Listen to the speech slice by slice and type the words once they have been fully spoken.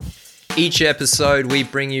Each episode, we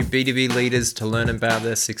bring you B2B leaders to learn about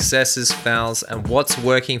their successes, fails, and what's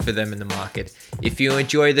working for them in the market. If you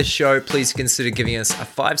enjoy the show, please consider giving us a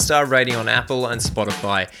 5-star rating on Apple and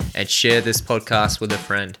Spotify and share this podcast with a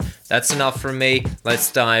friend. That's enough from me.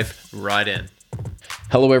 Let's dive right in.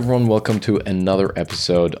 Hello everyone, welcome to another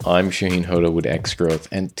episode. I'm Shaheen Hoda with Xgrowth,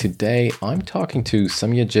 and today I'm talking to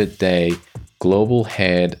Samyajit Day, Global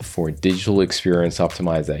Head for Digital Experience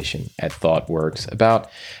Optimization at ThoughtWorks, about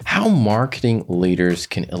how marketing leaders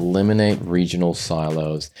can eliminate regional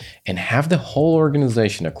silos and have the whole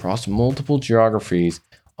organization across multiple geographies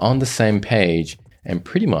on the same page and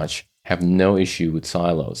pretty much have no issue with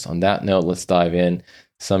silos. On that note, let's dive in.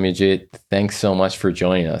 Samyajit, thanks so much for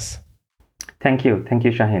joining us. Thank you,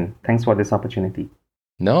 Shaheen. Thanks for this opportunity.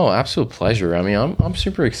 No, absolute pleasure. I mean, I'm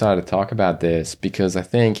super excited to talk about this because I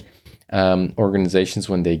think organizations,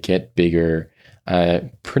 when they get bigger,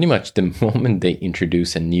 pretty much the moment they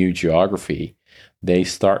introduce a new geography, they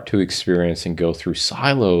start to experience and go through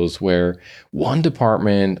silos where one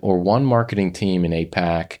department or one marketing team in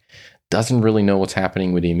APAC doesn't really know what's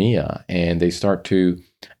happening with EMEA, and they start to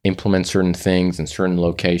implement certain things in certain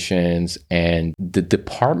locations, and the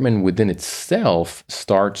department within itself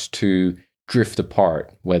starts to drift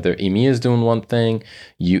apart. Whether EMEA is doing one thing,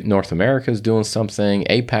 North America is doing something,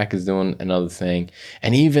 APAC is doing another thing,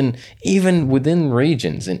 and even within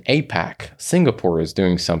regions in APAC, Singapore is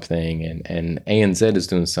doing something, and ANZ is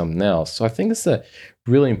doing something else. So I think it's a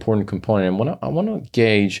really important component. And I want to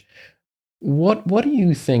gauge what do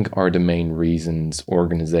you think are the main reasons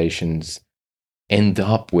organizations end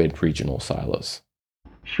up with regional silos?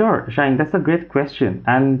 Sure, Shaheen, that's a great question.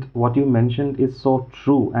 And what you mentioned is so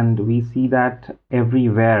true. And we see that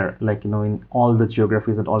everywhere, in all the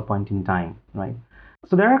geographies at all point in time, right?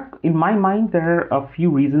 So in my mind, there are a few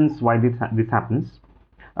reasons why this happens.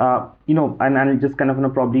 And I'll just kind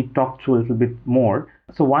of probably talk through a little bit more.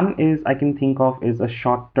 So one is I can think of is a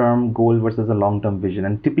short-term goal versus a long-term vision.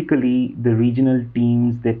 And typically the regional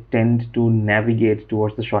teams, they tend to navigate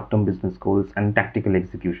towards the short-term business goals and tactical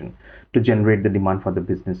execution to generate the demand for the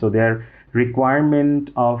business. So their requirement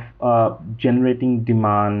of generating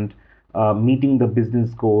demand, meeting the business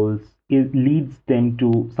goals, it leads them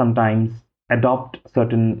to sometimes adopt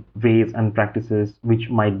certain ways and practices which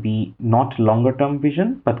might be not longer term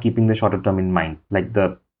vision, but keeping the shorter term in mind, like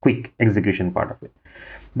the quick execution part of it.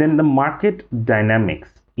 Then the market dynamics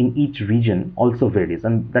in each region also varies,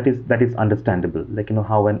 and that is understandable.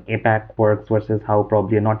 How an APAC works versus how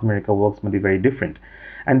probably a North America works may be very different.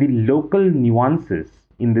 And the local nuances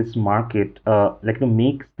in this market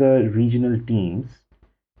makes the regional teams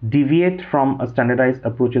deviate from a standardized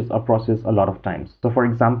approaches or process a lot of times. So for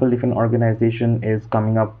example, if an organization is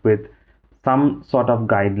coming up with some sort of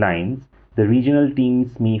guidelines, the regional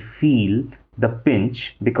teams may feel the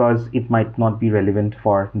pinch because it might not be relevant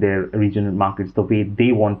for their regional markets the way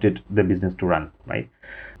they wanted the business to run, right?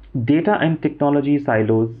 Data and technology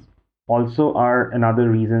silos also are another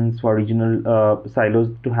reasons for regional silos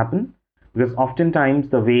to happen, because oftentimes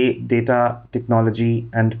the way data, technology,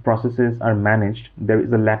 and processes are managed, there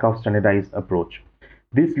is a lack of standardized approach.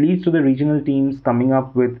 This leads to the regional teams coming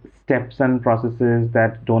up with steps and processes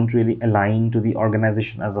that don't really align to the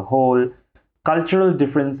organization as a whole. Cultural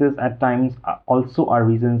differences at times also are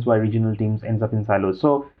reasons why regional teams ends up in silos.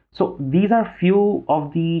 So these are few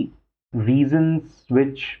of the reasons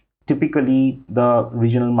which typically the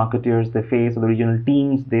regional marketeers they face, or the regional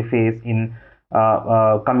teams they face in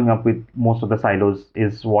coming up with most of the silos,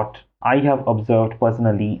 is what I have observed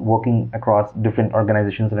personally working across different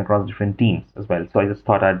organizations and across different teams as well. So I just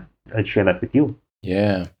thought I'd share that with you.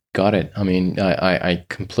 Yeah, got it. I mean, I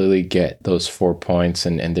completely get those 4 points,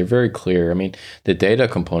 and they're very clear. I mean, the data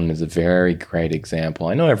component is a very great example.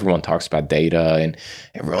 I know everyone talks about data and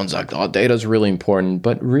everyone's like, oh, data is really important,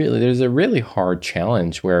 but really there's a really hard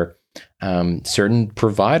challenge where certain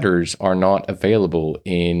providers are not available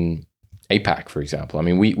in APAC, for example. I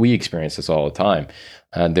mean, we experience this all the time.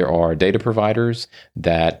 There are data providers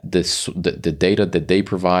that the data that they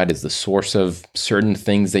provide is the source of certain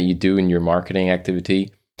things that you do in your marketing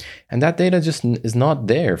activity, and that data just is not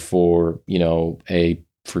there for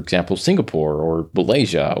for example, Singapore or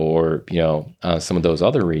Malaysia or some of those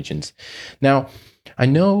other regions. Now, I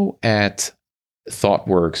know at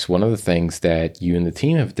ThoughtWorks, one of the things that you and the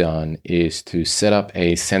team have done is to set up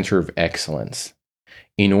a center of excellence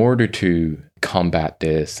in order to combat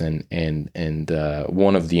this, and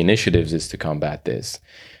one of the initiatives is to combat this.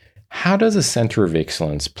 How does a center of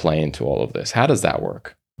excellence play into all of this? How does that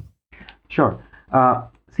work? Sure.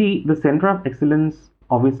 See, the center of excellence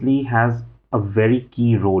obviously has a very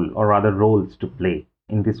key role, or rather roles to play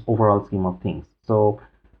in this overall scheme of things. So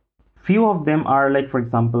Few of them are like, for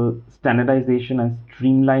example, standardization and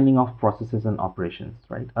streamlining of processes and operations,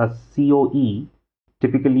 right? A COE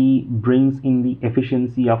typically brings in the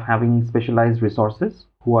efficiency of having specialized resources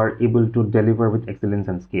who are able to deliver with excellence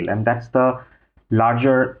and scale. And that's the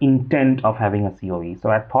larger intent of having a COE. So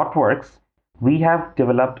at ThoughtWorks, we have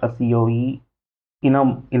developed a COE in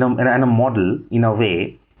a model, in a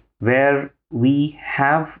way where we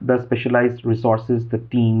have the specialized resources, the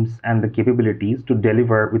teams, and the capabilities to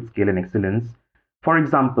deliver with scale and excellence. For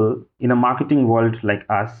example, in a marketing world like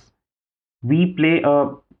us, we play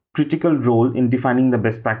a critical role in defining the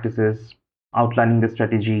best practices, outlining the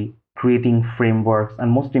strategy, creating frameworks,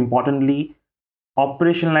 and most importantly,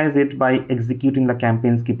 operationalize it by executing the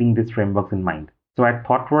campaigns, keeping these frameworks in mind. So at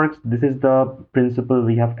ThoughtWorks, this is the principle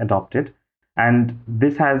we have adopted, and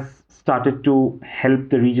this has started to help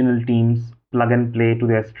the regional teams plug and play to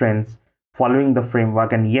their strengths, following the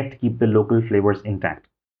framework and yet keep the local flavors intact.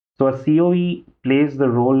 So a COE plays the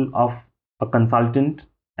role of a consultant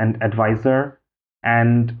and advisor,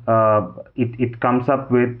 and it comes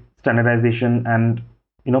up with standardization and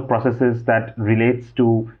processes that relates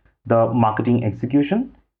to the marketing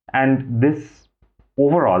execution, and this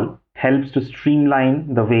overall helps to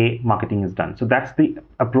streamline the way marketing is done. So that's the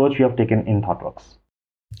approach we have taken in ThoughtWorks.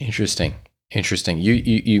 Interesting.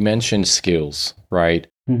 You mentioned skills, right?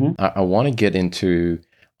 Mm-hmm. I want to get into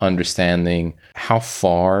understanding how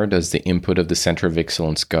far does the input of the center of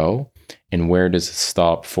excellence go, and where does it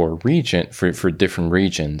stop for different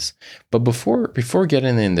regions. But before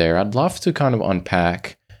getting in there, I'd love to kind of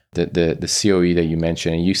unpack the COE that you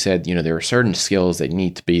mentioned. And you said, there are certain skills that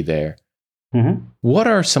need to be there. Mm-hmm. What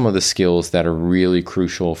are some of the skills that are really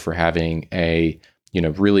crucial for having a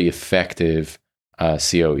really effective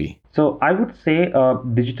COE? So I would say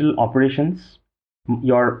digital operations,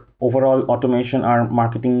 your overall automation or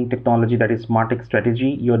marketing technology, that is MarTech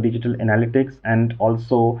strategy, your digital analytics, and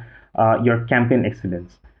also your campaign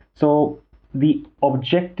excellence. So the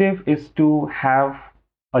objective is to have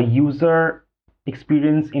a user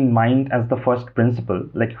experience in mind as the first principle.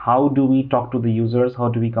 Like, how do we talk to the users? How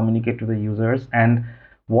do we communicate to the users? And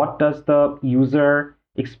what does the user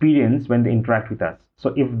experience when they interact with us?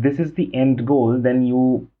 So if this is the end goal, then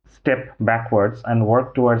you step backwards and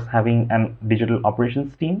work towards having a digital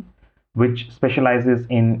operations team, which specializes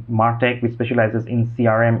in MarTech, which specializes in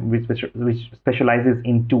CRM, which specializes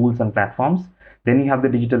in tools and platforms. Then you have the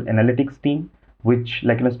digital analytics team, which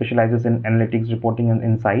specializes in analytics, reporting, and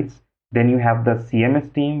insights. Then you have the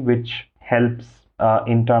CMS team, which helps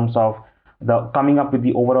in terms of the coming up with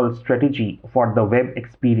the overall strategy for the web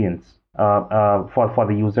experience for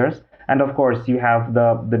the users. And of course, you have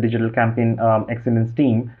the digital campaign excellence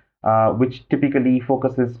team, which typically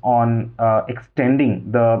focuses on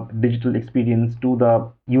extending the digital experience to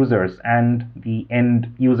the users and the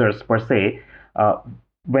end users per se,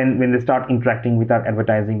 when they start interacting with our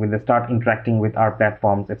advertising, when they start interacting with our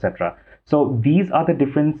platforms, etc. So these are the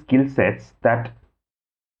different skill sets that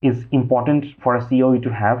is important for a COE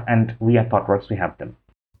to have, and we at ThoughtWorks, we have them.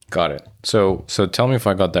 Got it. So tell me if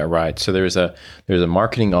I got that right. So there's a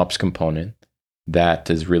marketing ops component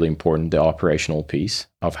that is really important, the operational piece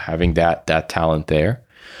of having that talent there.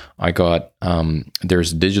 I got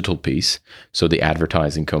there's a digital piece, so the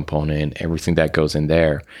advertising component, everything that goes in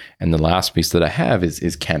there. And the last piece that I have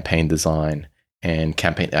is campaign design and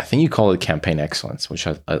campaign. I think you call it campaign excellence, which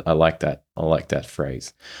I like that. I like that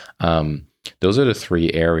phrase. Those are the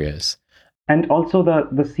three areas. And also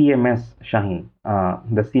the CMS, Shaheen.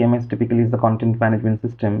 The CMS typically is the content management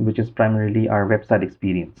system, which is primarily our website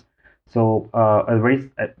experience. So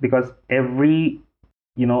because every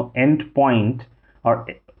endpoint or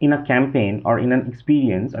in a campaign or in an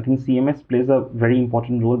experience, I think CMS plays a very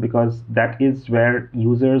important role, because that is where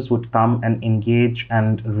users would come and engage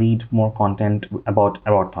and read more content about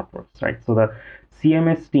ThoughtWorks, right? So the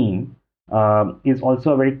CMS team is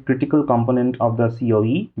also a very critical component of the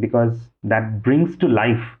COE, because that brings to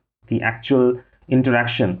life the actual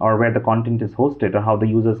interaction or where the content is hosted or how the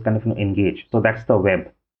users kind of engage. So that's the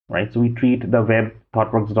web, right? So we treat the web,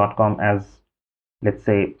 thoughtworks.com, as, let's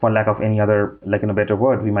say, for lack of any other, better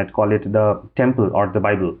word, we might call it the temple or the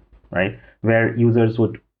Bible, right? Where users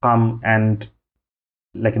would come and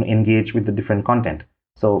engage with the different content.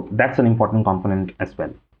 So that's an important component as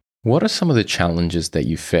well. What are some of the challenges that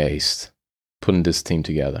you faced putting this team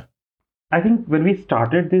together? I think when we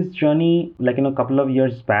started this journey, a couple of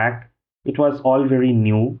years back, it was all very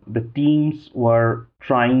new. The teams were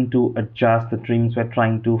trying to adjust, the teams were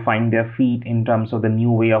trying to find their feet in terms of the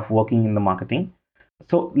new way of working in the marketing.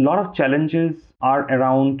 So a lot of challenges are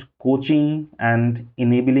around coaching and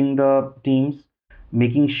enabling the teams.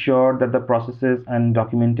 making sure that the processes and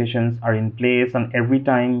documentations are in place, and every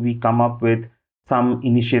time we come up with some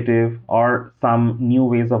initiative or some new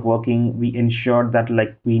ways of working, we ensure that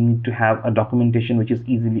like we need to have a documentation which is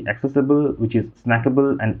easily accessible, which is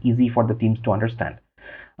snackable and easy for the teams to understand.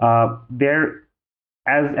 There,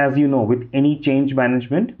 as you know, with any change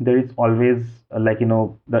management, there is always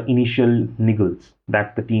the initial niggles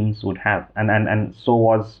that the teams would have, and so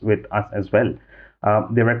was with us as well.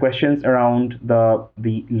 There were questions around the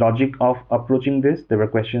logic of approaching this. There were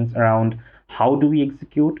questions around how do we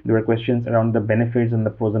execute. There were questions around the benefits and the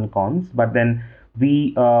pros and cons. But then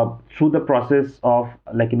we, through the process of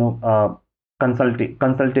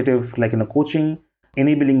consultative coaching,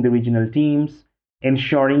 enabling the regional teams,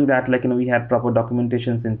 ensuring that we had proper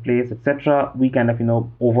documentations in place, etc., we kind of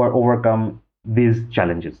overcome these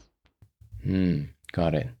challenges.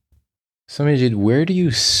 Got it. So Majid, where do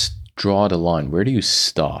you draw the line? Where do you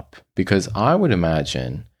stop? Because I would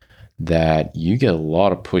imagine that you get a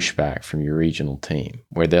lot of pushback from your regional team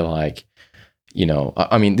where they're like,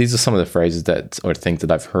 I mean, these are some of the phrases or things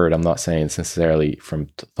that I've heard. I'm not saying it's necessarily from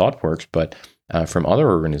ThoughtWorks, but from other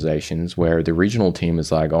organizations where the regional team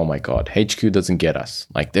is like, oh my God, HQ doesn't get us.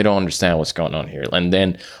 Like, they don't understand what's going on here. And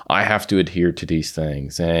then I have to adhere to these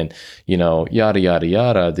things and, yada, yada,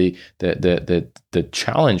 yada. The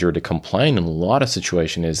challenge or the complaint in a lot of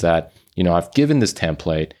situations is that, I've given this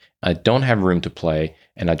template, I don't have room to play,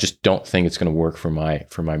 and I just don't think it's going to work for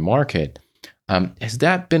my market. Has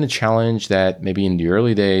that been a challenge that maybe in the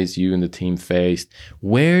early days you and the team faced?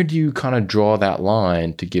 Where do you kind of draw that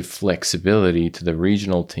line to give flexibility to the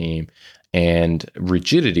regional team and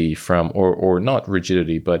rigidity from, or not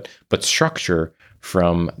rigidity, but structure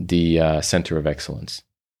from the Center of Excellence?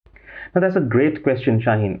 Now, that's a great question,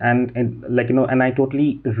 Shaheen, and I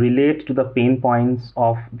totally relate to the pain points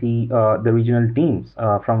of the regional teams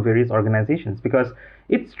from various organizations, because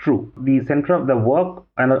it's true. The center of the work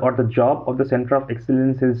or the job of the Center of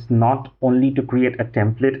Excellence is not only to create a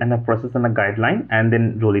template and a process and a guideline and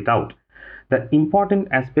then roll it out. The important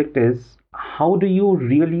aspect is, how do you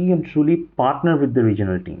really and truly partner with the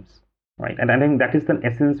regional teams, right? And I think that is the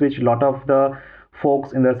essence which a lot of the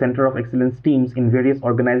folks in the Center of Excellence teams in various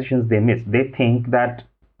organizations, they miss. They think that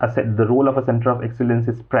the role of a Center of Excellence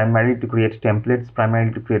is primarily to create templates,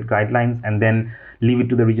 primarily to create guidelines, and then leave it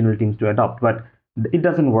to the regional teams to adopt. But it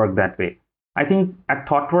doesn't work that way. I think at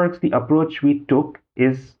ThoughtWorks, the approach we took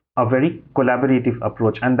is a very collaborative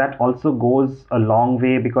approach, and that also goes a long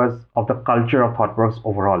way because of the culture of ThoughtWorks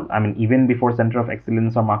overall. I mean, even before Center of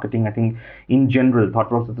Excellence or marketing, I think in general,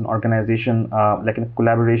 ThoughtWorks as an organization,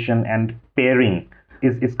 collaboration and pairing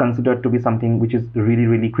is considered to be something which is really,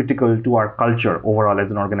 really critical to our culture overall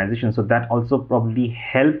as an organization. So that also probably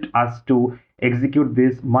helped us to execute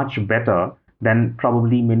this much better than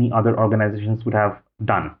probably many other organizations would have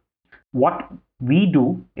done. What we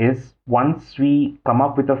do is, once we come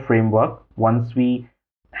up with a framework, once we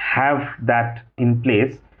have that in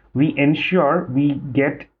place, we ensure we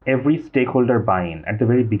get every stakeholder buy-in at the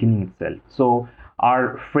very beginning itself. So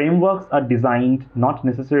our frameworks are designed not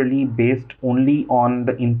necessarily based only on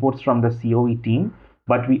the inputs from the COE team,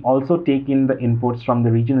 but we also take in the inputs from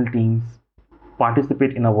the regional teams,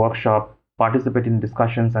 participate in a workshop, participate in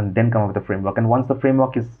discussions, and then come up with a framework. And once the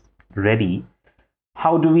framework is ready,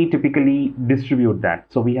 how do we typically distribute that?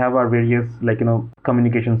 So we have our various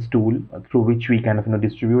communications tool through which we kind of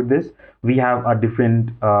distribute this. We have our different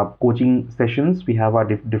coaching sessions, we have our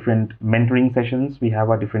different mentoring sessions, we have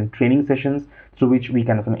our different training sessions through which we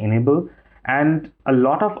kind of enable. And a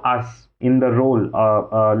lot of us in the role,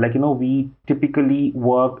 we typically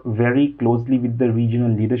work very closely with the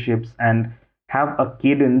regional leaderships and have a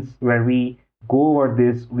cadence where we go over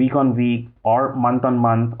this week on week or month on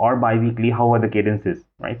month or bi-weekly, however the cadence is,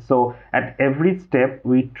 right? So at every step,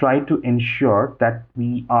 we try to ensure that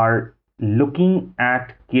we are looking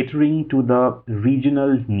at catering to the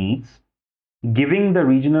regional needs, giving the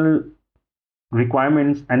regional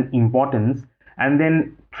requirements and importance, and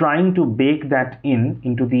then trying to bake that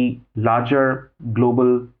into the larger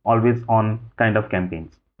global always on kind of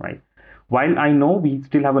campaigns, right? While I know we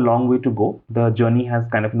still have a long way to go, the journey has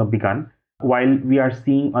kind of begun. While we are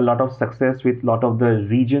seeing a lot of success with a lot of the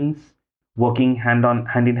regions working hand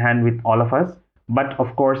in hand with all of us, but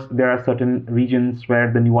of course there are certain regions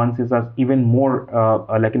where the nuances are even more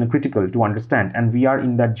critical to understand, and we are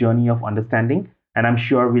in that journey of understanding, and I'm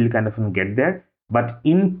sure we'll kind of get there. But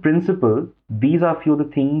in principle, these are a few of the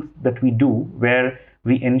things that we do where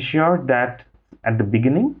we ensure that at the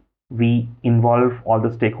beginning we involve all the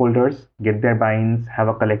stakeholders, get their buy-ins, have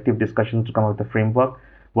a collective discussion to come up with the framework.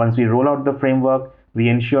 Once we roll out the framework, we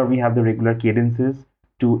ensure we have the regular cadences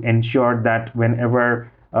to ensure that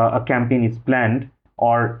whenever a campaign is planned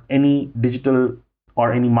or any digital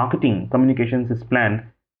or any marketing communications is planned,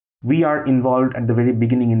 we are involved at the very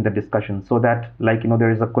beginning in the discussion, so that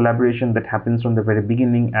there is a collaboration that happens from the very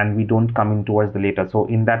beginning and we don't come in towards the later. So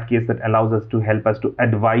in that case, that allows us to help us to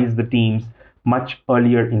advise the teams much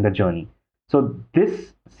earlier in the journey. So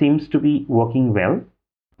this seems to be working well.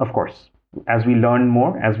 Of course, as we learn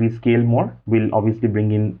more, as we scale more, we'll obviously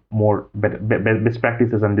bring in more best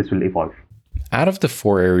practices, and this will evolve. Out of the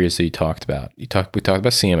 4 areas that you talked about, we talked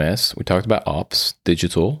about CMS, we talked about ops,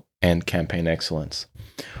 digital, and campaign excellence.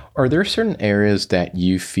 Are there certain areas that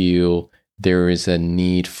you feel there is a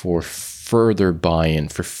need for further buy-in,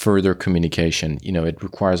 for further communication? It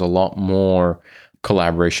requires a lot more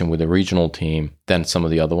collaboration with a regional team than some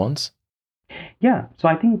of the other ones? Yeah, so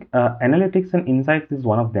I think analytics and insights is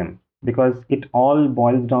one of them, because it all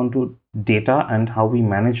boils down to data and how we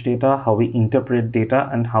manage data, how we interpret data,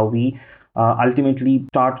 and how we ultimately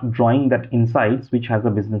start drawing that insights which has a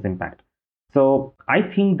business impact. So I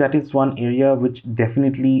think that is one area which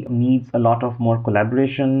definitely needs a lot of more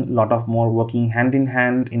collaboration, a lot of more working hand in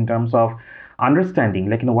hand in terms of understanding,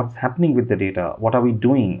 what's happening with the data, what are we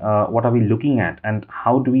doing, what are we looking at, and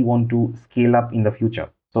how do we want to scale up in the future.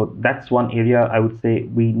 So that's one area I would say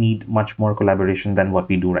we need much more collaboration than what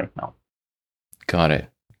we do right now. Got it.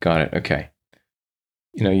 Okay.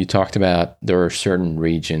 You talked about there are certain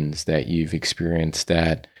regions that you've experienced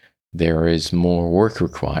that there is more work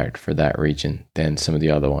required for that region than some of the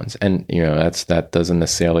other ones. And, that doesn't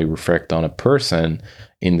necessarily reflect on a person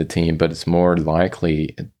in the team, but it's more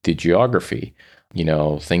likely the geography.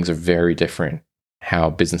 Things are very different. How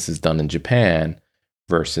business is done in Japan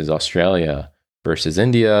versus Australia versus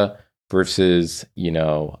India versus,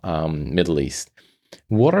 Middle East.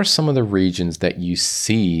 What are some of the regions that you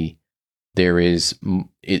see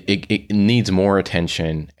it needs more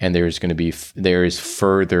attention, and there is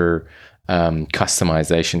further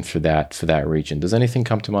customization for that region? Does anything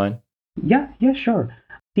come to mind? Yeah, sure.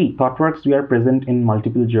 See, ThoughtWorks, we are present in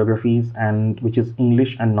multiple geographies, and which is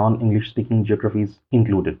English and non-English speaking geographies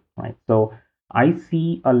included, right? So I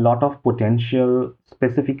see a lot of potential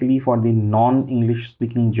specifically for the non-English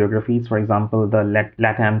speaking geographies. For example, the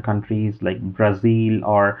LATAM countries like Brazil,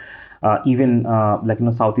 or even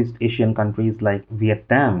Southeast Asian countries like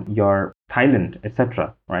Vietnam, your Thailand,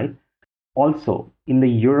 etc. Right? Also, in the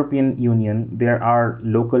European Union, there are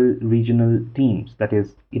local regional teams, that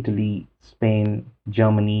is Italy, Spain,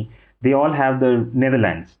 Germany. They all have the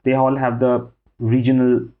Netherlands. They all have the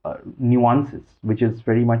regional nuances, which is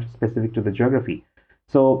very much specific to the geography.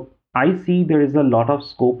 So I see there is a lot of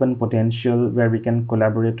scope and potential where we can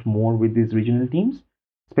collaborate more with these regional teams,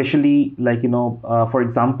 especially for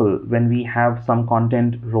example, when we have some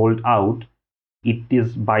content rolled out, it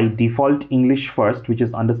is by default English first, which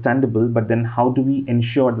is understandable, but then how do we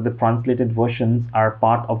ensure that the translated versions are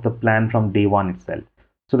part of the plan from day one itself,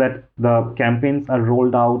 so that the campaigns are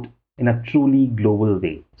rolled out in a truly global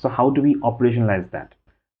way? So how do we operationalize that?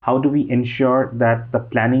 How do we ensure that the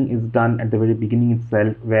planning is done at the very beginning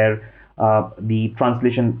itself, where the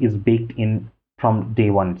translation is baked in from day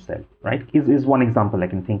one itself, right? Is one example I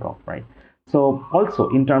can think of, right? So also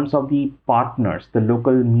in terms of the partners, the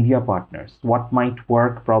local media partners, what might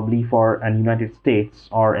work probably for an United States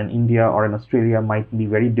or an India or an Australia might be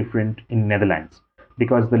very different in Netherlands,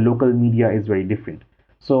 because the local media is very different.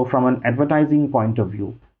 So from an advertising point of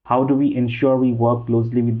view, how do we ensure we work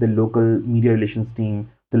closely with the local media relations team,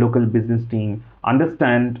 the local business team,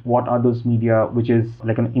 understand what are those media which is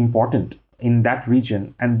an important in that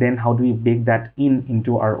region, and then how do we bake that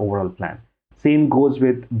into our overall plan? Same goes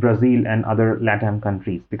with Brazil and other LATAM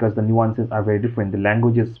countries, because the nuances are very different. The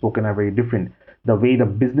languages spoken are very different. The way the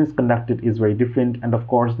business conducted is very different. And of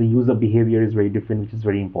course, the user behavior is very different, which is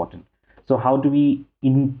very important. So how do we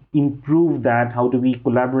improve that? How do we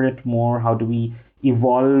collaborate more? How do we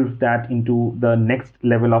evolve that into the next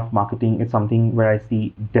level of marketing? It's something where I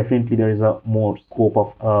see definitely there is a more scope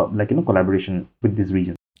of collaboration with these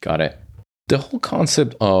regions. Got it. The whole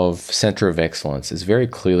concept of center of excellence is very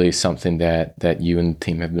clearly something that you and the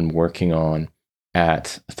team have been working on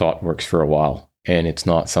at ThoughtWorks for a while, and it's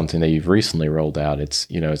not something that you've recently rolled out. It's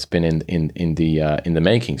it's been in the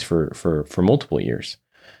makings for multiple years.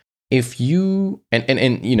 If you and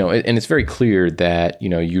it's very clear that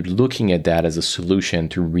you're looking at that as a solution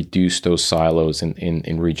to reduce those silos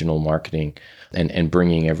in regional marketing and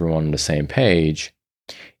bringing everyone on the same page.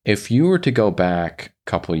 If you were to go back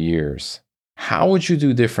a couple of years, how would you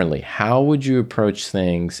do differently? How would you approach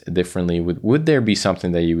things differently? Would there be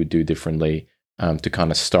something that you would do differently to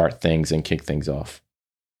kind of start things and kick things off?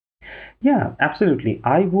 Yeah, absolutely.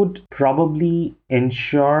 I would probably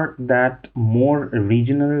ensure that more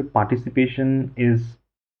regional participation is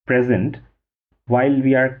present while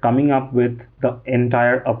we are coming up with the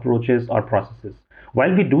entire approaches or processes.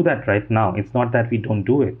 While we do that right now, it's not that we don't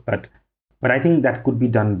do it, but I think that could be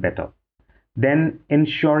done better. Then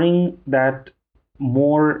ensuring that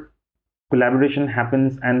more collaboration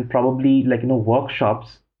happens, and probably like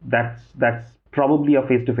workshops, that's probably a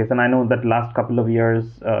face to face. And I know that last couple of years,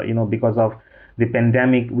 because of the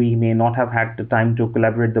pandemic, we may not have had the time to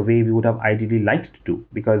collaborate the way we would have ideally liked to,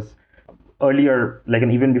 because earlier, like,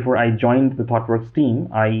 and even before I joined the ThoughtWorks team,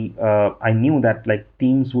 I knew that like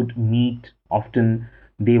teams would meet often,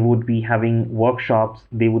 they would be having workshops,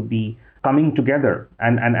 they would be coming together,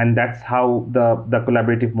 and that's how the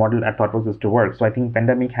collaborative model at ThoughtWorks is to work. So I think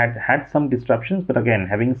pandemic had some disruptions, but again,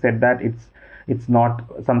 having said that, it's not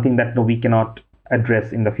something that we cannot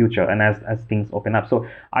address in the future, and as things open up. So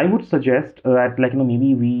I would suggest that like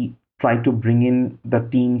maybe we try to bring in the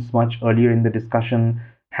teams much earlier in the discussion,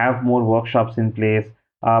 have more workshops in place,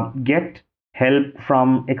 get help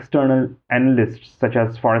from external analysts such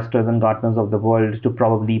as Forresters and Gartners of the world to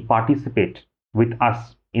probably participate with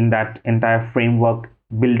us in that entire framework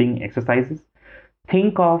building exercises.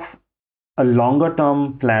 Think of a longer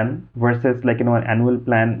term plan versus like an annual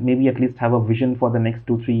plan. Maybe at least have a vision for the next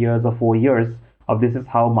 2 3 years or 4 years of this is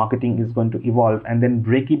how marketing is going to evolve, and then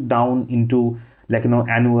break it down into like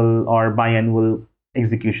annual or biannual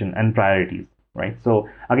execution and priorities, right? So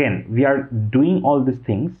again, we are doing all these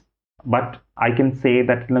things, but I can say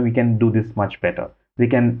that we can do this much better. We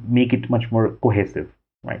can make it much more cohesive,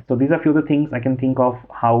 right? So these are a few of the things I can think of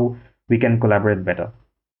how we can collaborate better,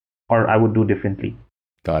 or I would do differently.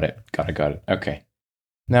 Got it. Okay.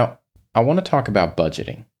 Now, I want to talk about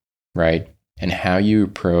budgeting, right? And how you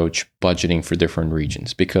approach budgeting for different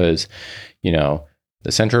regions, because,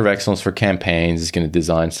 the Center of Excellence for Campaigns is going to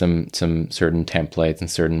design some certain templates and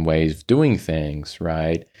certain ways of doing things,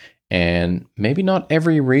 right? And maybe not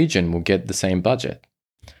every region will get the same budget.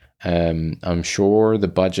 I'm sure the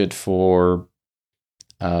budget for,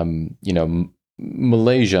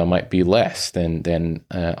 Malaysia might be less than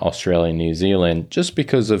Australia and New Zealand, just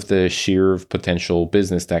because of the sheer potential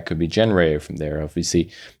business that could be generated from there. Obviously,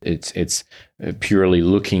 it's purely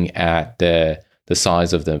looking at the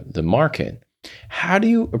size of the market. How do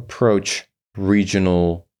you approach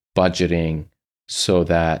regional budgeting so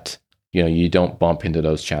that you don't bump into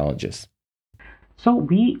those challenges? So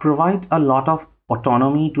we provide a lot of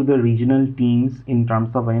autonomy to the regional teams in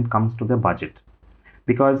terms of when it comes to the budget,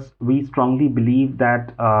 because we strongly believe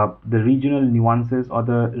that the regional nuances or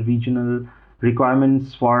the regional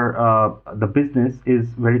requirements for the business is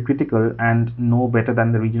very critical, and no better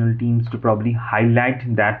than the regional teams to probably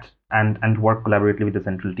highlight that and work collaboratively with the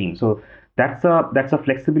central team. So that's a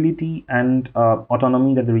flexibility and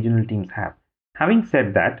autonomy that the regional teams have. Having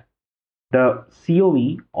said that, the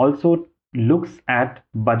COE also looks at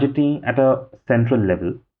budgeting at a central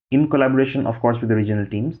level in collaboration, of course, with the regional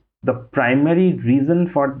teams. The primary reason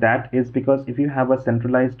for that is because if you have a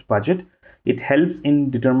centralized budget, it helps in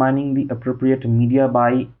determining the appropriate media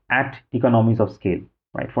buy at economies of scale,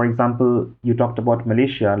 right? For example, you talked about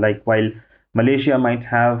Malaysia, like while Malaysia might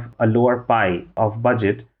have a lower pie of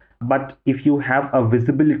budget, but if you have a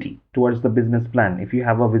visibility towards the business plan, if you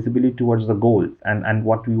have a visibility towards the goals and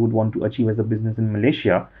what we would want to achieve as a business in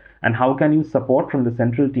Malaysia, and how can you support from the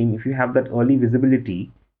central team, if you have that early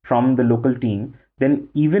visibility from the local team, then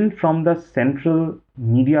even from the central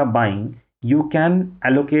media buying, you can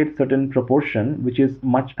allocate certain proportion, which is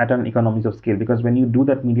much at an economies of scale, because when you do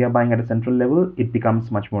that media buying at a central level, it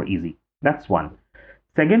becomes much more easy. That's one.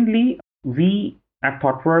 Secondly, we at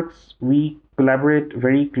ThoughtWorks, we collaborate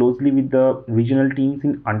very closely with the regional teams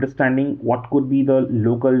in understanding what could be the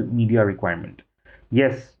local media requirement.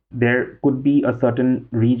 Yes, there could be a certain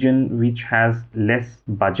region which has less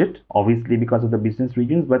budget, obviously because of the business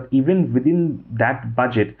regions, but even within that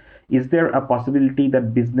budget, is there a possibility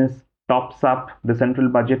that business tops up the central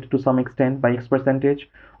budget to some extent by X percentage?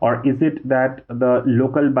 Or is it that the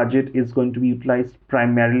local budget is going to be utilized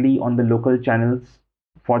primarily on the local channels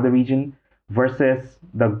for the region, versus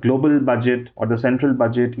the global budget or the central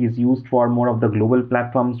budget is used for more of the global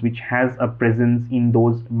platforms which has a presence in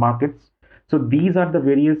those markets? So these are the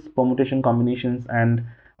various permutation combinations, and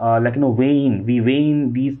we weigh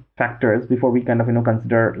in these factors before we kind of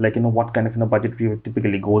consider what kind of budget we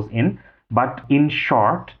typically goes in. But in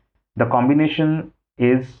short, the combination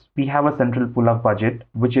is we have a central pool of budget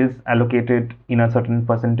which is allocated in a certain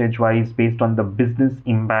percentage wise based on the business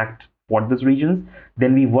impact for those regions.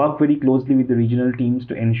 Then we work very closely with the regional teams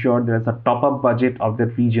to ensure there's a top-up budget of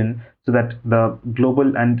that region so that the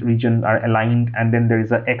global and region are aligned, and then there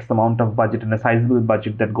is a X amount of budget and a sizable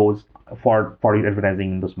budget that goes for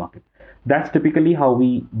advertising in those markets. That's typically how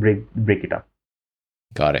we break it up.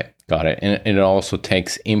 Got it. And it also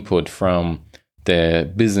takes input from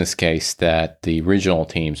the business case that the regional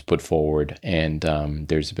teams put forward, and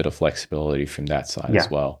there's a bit of flexibility from that side as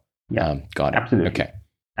well. Yeah, got it. Absolutely. Okay.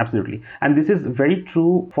 Absolutely. And this is very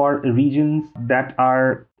true for regions that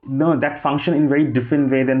are that function in very different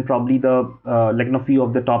way than probably the few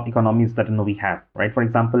of the top economies that we have, right? For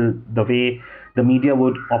example, the way the media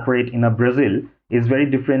would operate in a Brazil is very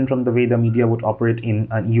different from the way the media would operate in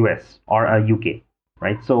a US or a UK,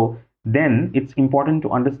 right? So then it's important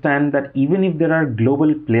to understand that even if there are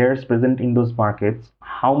global players present in those markets,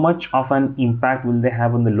 how much of an impact will they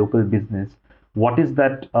have on the local business? What is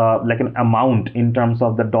that an amount in terms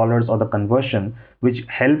of the dollars or the conversion, which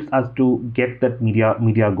helps us to get that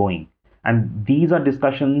media going? And these are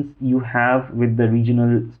discussions you have with the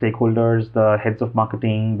regional stakeholders, the heads of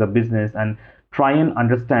marketing, the business, and try and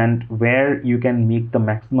understand where you can make the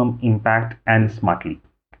maximum impact and smartly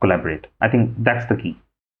collaborate. I think that's the key.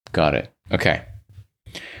 Got it. Okay.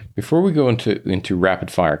 Before we go into rapid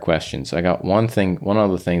fire questions, I got one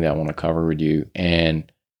other thing that I want to cover with you, and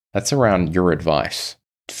that's around your advice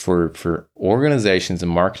for organizations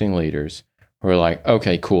and marketing leaders who are like,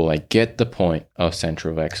 okay, cool, I get the point of center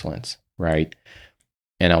of excellence, right?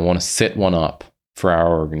 And I want to set one up for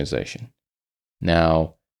our organization.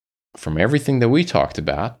 Now, from everything that we talked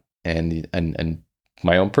about and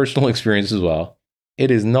my own personal experience as well,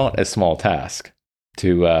 it is not a small task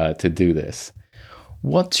to do this.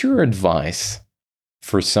 What's your advice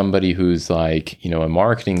for somebody who's like, a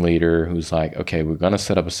marketing leader who's like, okay, we're going to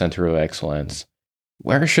set up a center of excellence.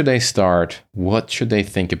 Where should they start? What should they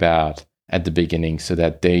think about at the beginning so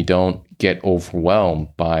that they don't get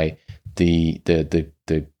overwhelmed by the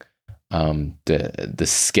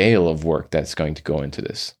scale of work that's going to go into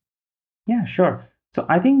this? Yeah, sure. So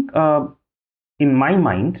I think in my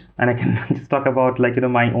mind, and I can just talk about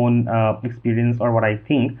my own experience or what I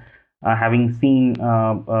think, having seen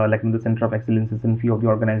in the Center of Excellences in few of the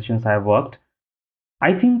organizations I have worked,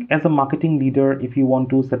 I think as a marketing leader, if you want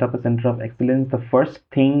to set up a Center of Excellence, the first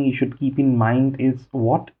thing you should keep in mind is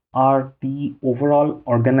what are the overall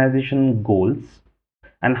organization goals,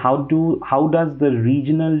 and how does the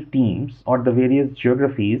regional teams or the various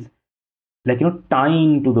geographies tie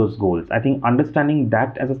into those goals. I think understanding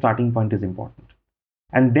that as a starting point is important.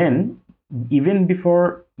 And then even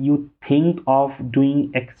before you think of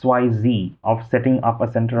doing XYZ, of setting up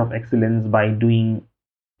a center of excellence by doing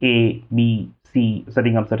A, B, C,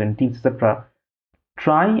 setting up certain teams, etc.,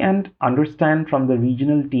 try and understand from the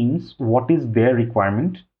regional teams what is their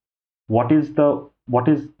requirement, what is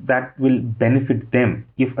that will benefit them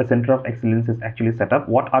if a center of excellence is actually set up,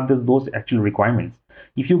 what are those actual requirements.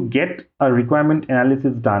 If you get a requirement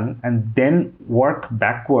analysis done and then work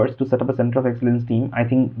backwards to set up a center of excellence team, I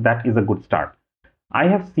think that is a good start. I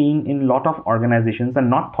have seen in a lot of organizations, and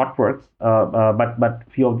not ThoughtWorks, but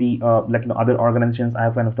few of the other organizations I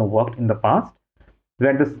have worked in the past,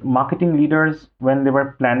 where the marketing leaders, when they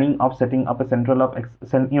were planning of setting up a center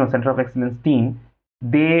of excellence team,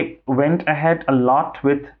 they went ahead a lot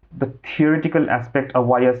with the theoretical aspect of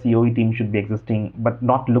why a COE team should be existing, but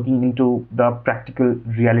not looking into the practical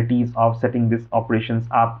realities of setting these operations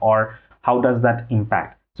up or how does that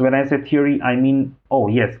impact. So when I say theory, I mean, oh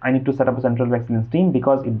yes, I need to set up a center of excellence team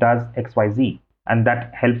because it does XYZ and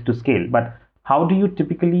that helps to scale. But how do you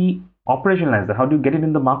typically operationalize that? How do you get it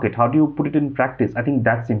in the market? How do you put it in practice? I think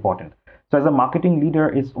that's important. So as a marketing leader,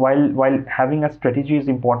 is while having a strategy is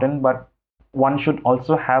important, but one should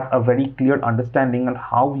also have a very clear understanding on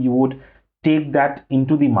how you would take that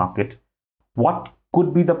into the market. What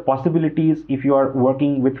could be the possibilities if you are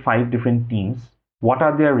working with 5 different teams? What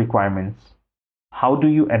are their requirements? How do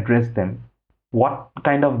you address them? What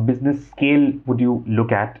kind of business scale would you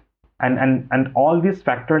look at? And all these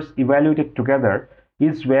factors evaluated together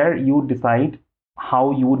is where you decide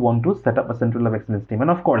how you would want to set up a center of excellence team.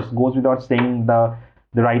 And of course, goes without saying the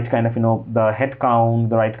right kind of the headcount,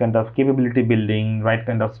 the right kind of capability building, right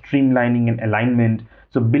kind of streamlining and alignment.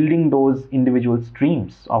 So building those individual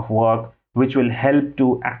streams of work which will help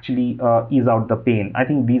to actually ease out the pain. I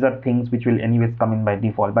think these are things which will anyways come in by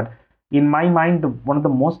default. But in my mind, one of the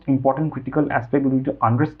most important critical aspects would be to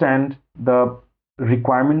understand the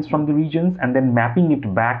requirements from the regions and then mapping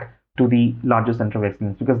it back to the larger center of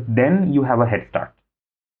excellence, because then you have a head start.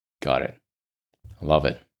 Got it. Love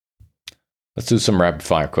it. Let's do some rapid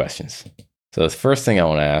fire questions. So the first thing I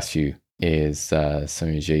want to ask you is,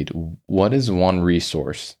 Satyajit, what is one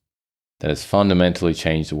resource that has fundamentally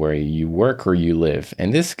changed the way you work or you live?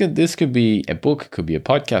 And this could be a book, it could be a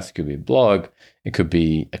podcast, it could be a blog, it could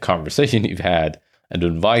be a conversation you've had, an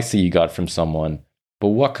advice that you got from someone. But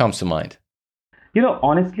what comes to mind?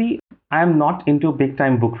 Honestly, I am not into big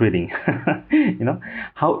time book reading.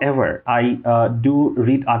 However, I do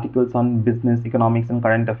read articles on business, economics, and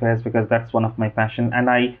current affairs because that's one of my passion. And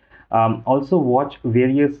I also watch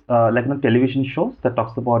various television shows that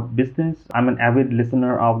talks about business. I'm an avid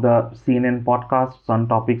listener of the CNN podcasts on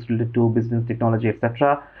topics related to business, technology,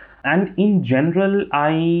 etc. And in general,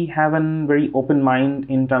 I have a very open mind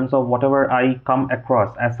in terms of whatever I come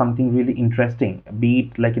across as something really interesting,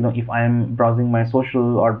 be it if I am browsing my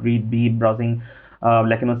social, or be it browsing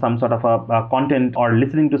some sort of a content, or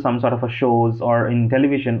listening to some sort of a shows or in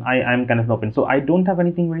television. I'm kind of open. So I don't have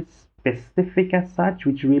anything very specific as such,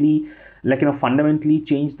 which really fundamentally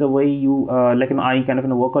change the way you I kind of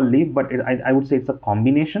work or live. But I would say it's a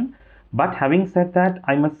combination. But having said that,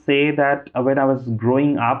 I must say that when I was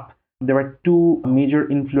growing up, there were two major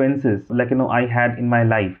influences I had in my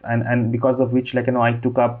life, and because of which I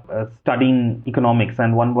took up studying economics.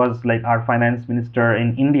 And one was our finance minister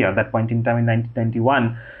in India at that point in time in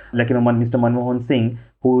 1991, Mr. Manmohan Singh,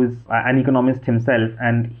 who is an economist himself,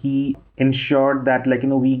 and he ensured that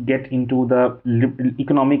we get into the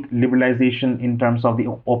economic liberalization in terms of the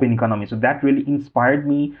open economy. So that really inspired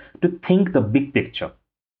me to think the big picture,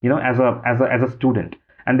 as a student.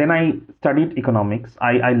 And then I studied economics.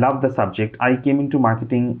 I loved the subject. I came into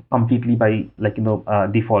marketing completely by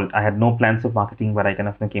default. I had no plans of marketing, but I kind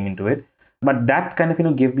of came into it. But that kind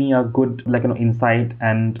of gave me a good insight,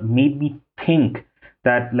 and made me think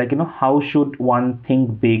that how should one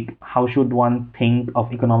think big? How should one think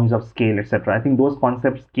of economies of scale, etc. I think those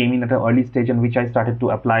concepts came in at an early stage, in which I started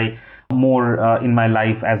to apply more in my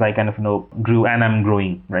life as I kind of grew, and I'm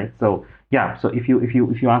growing, right? So yeah, so if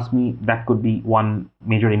you ask me, that could be one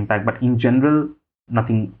major impact. But in general,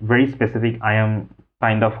 nothing very specific. I am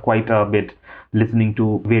kind of quite a bit listening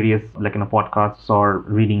to various podcasts or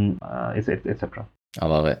reading, etc. I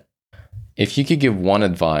love it. If you could give one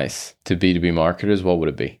advice to B2B marketers, what would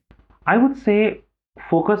it be? I would say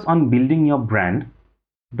focus on building your brand.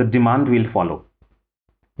 The demand will follow.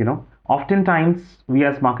 Oftentimes, we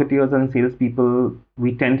as marketers and salespeople,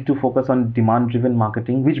 we tend to focus on demand-driven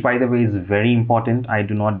marketing, which, by the way, is very important. I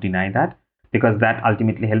do not deny that, because that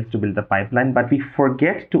ultimately helps to build the pipeline. But we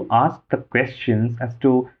forget to ask the questions as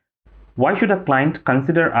to why should a client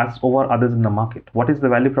consider us over others in the market? What is the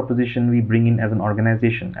value proposition we bring in as an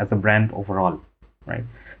organization, as a brand overall, right?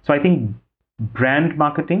 So I think brand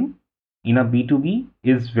marketing in a B2B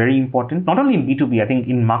is very important. Not only in B2B, I think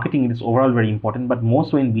in marketing it is overall very important, but more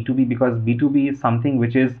so in B2B, because B2B is something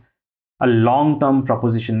which is a long-term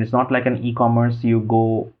proposition. It's not like an e-commerce, you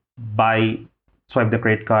go buy, swipe the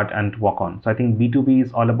credit card and walk on. So I think B2B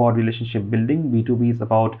is all about relationship building. B2B is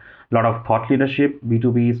about a lot of thought leadership.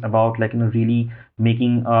 B2B is about really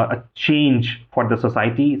making a change for the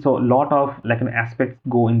society. So a lot of aspects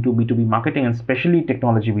go into B2B marketing, and especially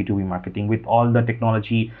technology B2B marketing, with all the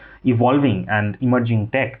technology evolving and emerging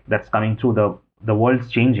tech that's coming through. The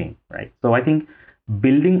world's changing, right? So I think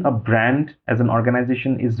building a brand as an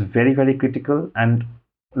organization is very, very critical. And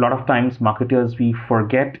a lot of times marketers, we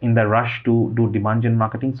forget in the rush to do demand gen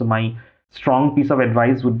marketing. So my strong piece of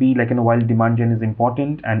advice would be while demand gen is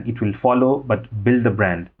important and it will follow, but build the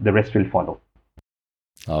brand, the rest will follow.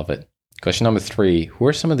 Love it. Question number 3, who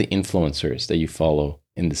are some of the influencers that you follow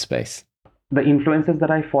in the space? The influencers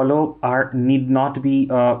that I follow need not be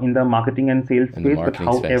in the marketing and sales space, but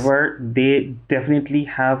however, they definitely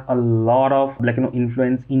have a lot of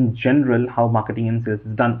influence in general, how marketing and sales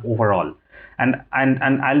is done overall. And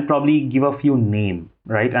I'll probably give a few names,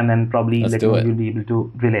 right? And then probably you'll be able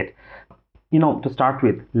to relate. To start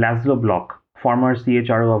with, Laszlo Bock, former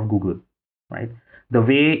CHRO of Google, right? The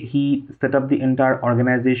way he set up the entire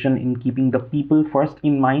organization in keeping the people first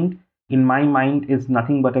in mind, in my mind, is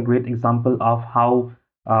nothing but a great example of how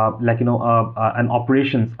an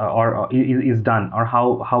operations is done, or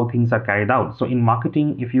how things are carried out. So in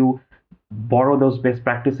marketing, if you borrow those best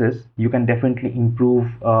practices, you can definitely improve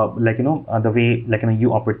the way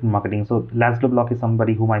you operate in marketing. So Laszlo Bock is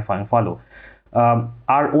somebody whom I follow.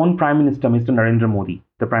 Our own Prime Minister, Mr. Narendra Modi,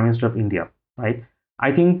 the Prime Minister of India, right?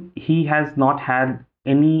 I think he has not had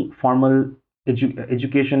any formal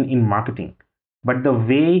education in marketing, but the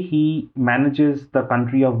way he manages the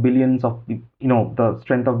country of billions of, the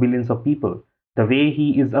strength of billions of people, the way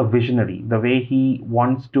he is a visionary, the way he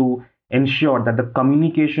wants to ensure that the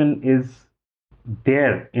communication is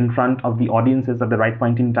there in front of the audiences at the right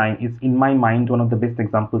point in time is, in my mind, one of the best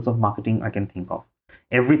examples of marketing I can think of.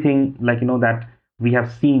 Everything that we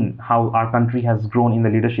have seen, how our country has grown in the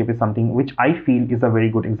leadership, is something which I feel is a very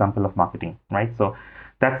good example of marketing, right? So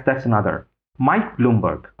that's another. Mike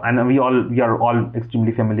Bloomberg, and we are all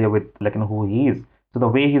extremely familiar with who he is. So the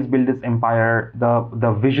way he's built this empire,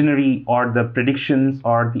 the visionary or the predictions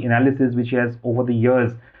or the analysis which he has over the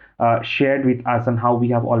years shared with us and how we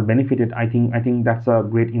have all benefited, I think that's a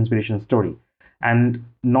great inspiration story. And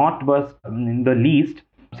not was in the least,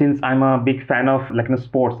 since I'm a big fan of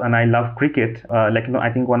sports and I love cricket,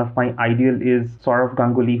 I think one of my ideal is Sourav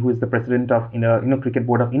Ganguly, who is the president of Cricket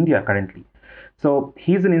Board of India currently. So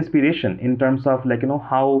he's an inspiration in terms of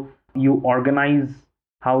how you organize,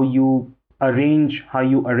 how you arrange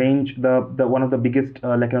the one of the biggest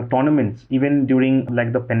tournaments even during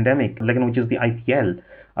the pandemic, which is the IPL,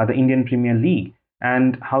 the Indian Premier League.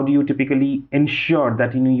 And how do you typically ensure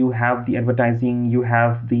that you have the advertising, you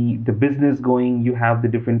have the business going, you have the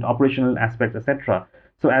different operational aspects, etc.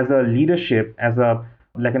 So as a leadership, as a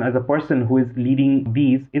person who is leading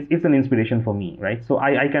these, it's an inspiration for me, right? So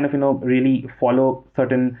I kind of really follow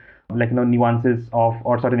certain nuances of,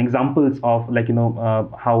 or certain examples of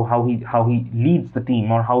how he leads the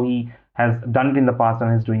team, or how he has done it in the past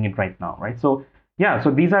and is doing it right now, right? So yeah,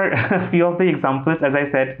 so these are a few of the examples, as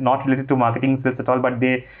I said, not related to marketing skills at all, but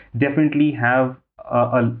they definitely have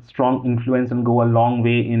a strong influence and go a long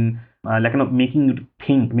way in making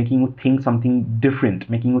you think something different,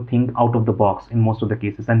 making you think out of the box in most of the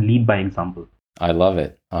cases, and lead by example. I love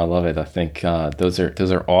it. I think those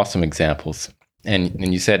are awesome examples.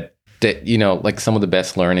 And you said that some of the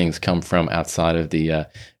best learnings come from outside of the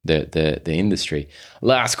industry.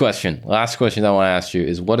 Last question I want to ask you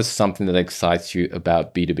is, what is something that excites you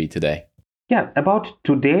about B2B today? Yeah, about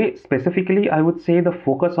today specifically, I would say the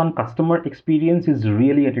focus on customer experience is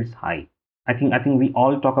really at its high. I think we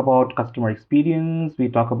all talk about customer experience. We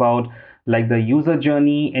talk about the user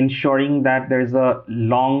journey, ensuring that there's a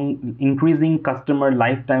long increasing customer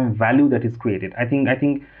lifetime value that is created. I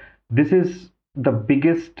think this is the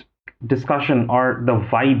biggest discussion or the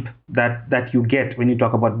vibe that you get when you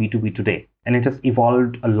talk about B2B today, and it has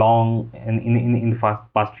evolved along in the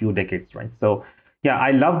past few decades, right? So yeah,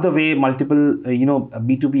 I love the way multiple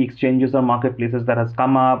B2B exchanges or marketplaces that has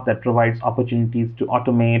come up, that provides opportunities to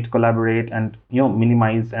automate, collaborate, and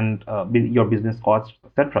minimize and your business costs,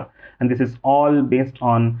 etc. And this is all based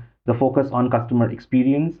on the focus on customer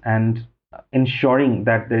experience and ensuring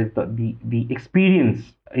that there is the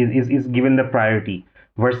experience is given the priority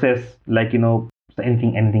versus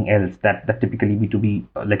anything else that typically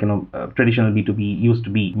B2B traditional B2B used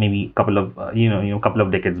to be maybe a couple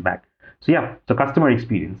of decades back. So yeah, so customer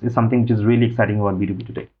experience is something which is really exciting about B2B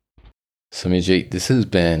today. Samijit, this has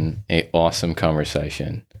been an awesome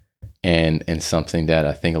conversation, and something that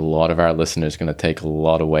I think a lot of our listeners are going to take a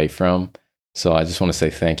lot away from. So I just want to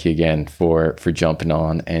say thank you again for jumping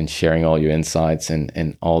on and sharing all your insights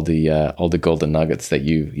and all the golden nuggets that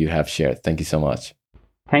you have shared. Thank you so much.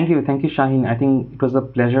 Thank you, Shaheen. I think it was a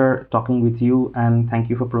pleasure talking with you, and thank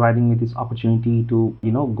you for providing me this opportunity to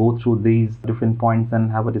go through these different points and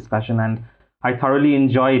have a discussion. And I thoroughly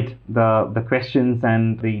enjoyed the questions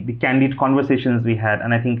and the candid conversations we had.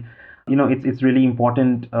 And I think it's really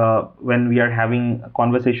important when we are having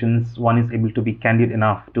conversations, one is able to be candid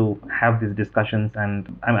enough to have these discussions. And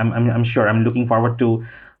I'm sure I'm looking forward to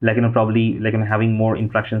probably having more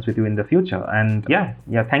interactions with you in the future. And yeah,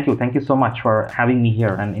 thank you so much for having me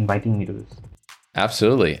here and inviting me to this.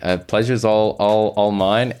 Absolutely, pleasure's all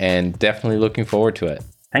mine, and definitely looking forward to it.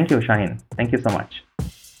 Thank you, Shaheen. Thank you so much.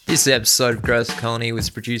 This episode of Growth Colony was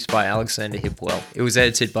produced by Alexander Hipwell. It was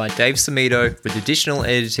edited by Dave Samito, with additional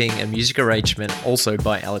editing and music arrangement also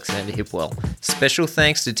by Alexander Hipwell. Special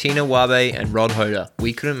thanks to Tina Wabe and Rod Hoda.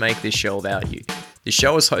 We couldn't make this show without you. The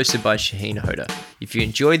show is hosted by Shaheen Hoda. If you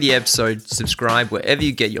enjoyed the episode, subscribe wherever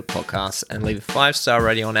you get your podcasts and leave a 5-star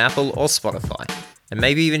rating on Apple or Spotify. And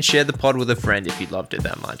maybe even share the pod with a friend if you loved it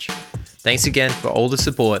that much. Thanks again for all the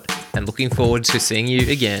support, and looking forward to seeing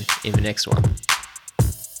you again in the next one.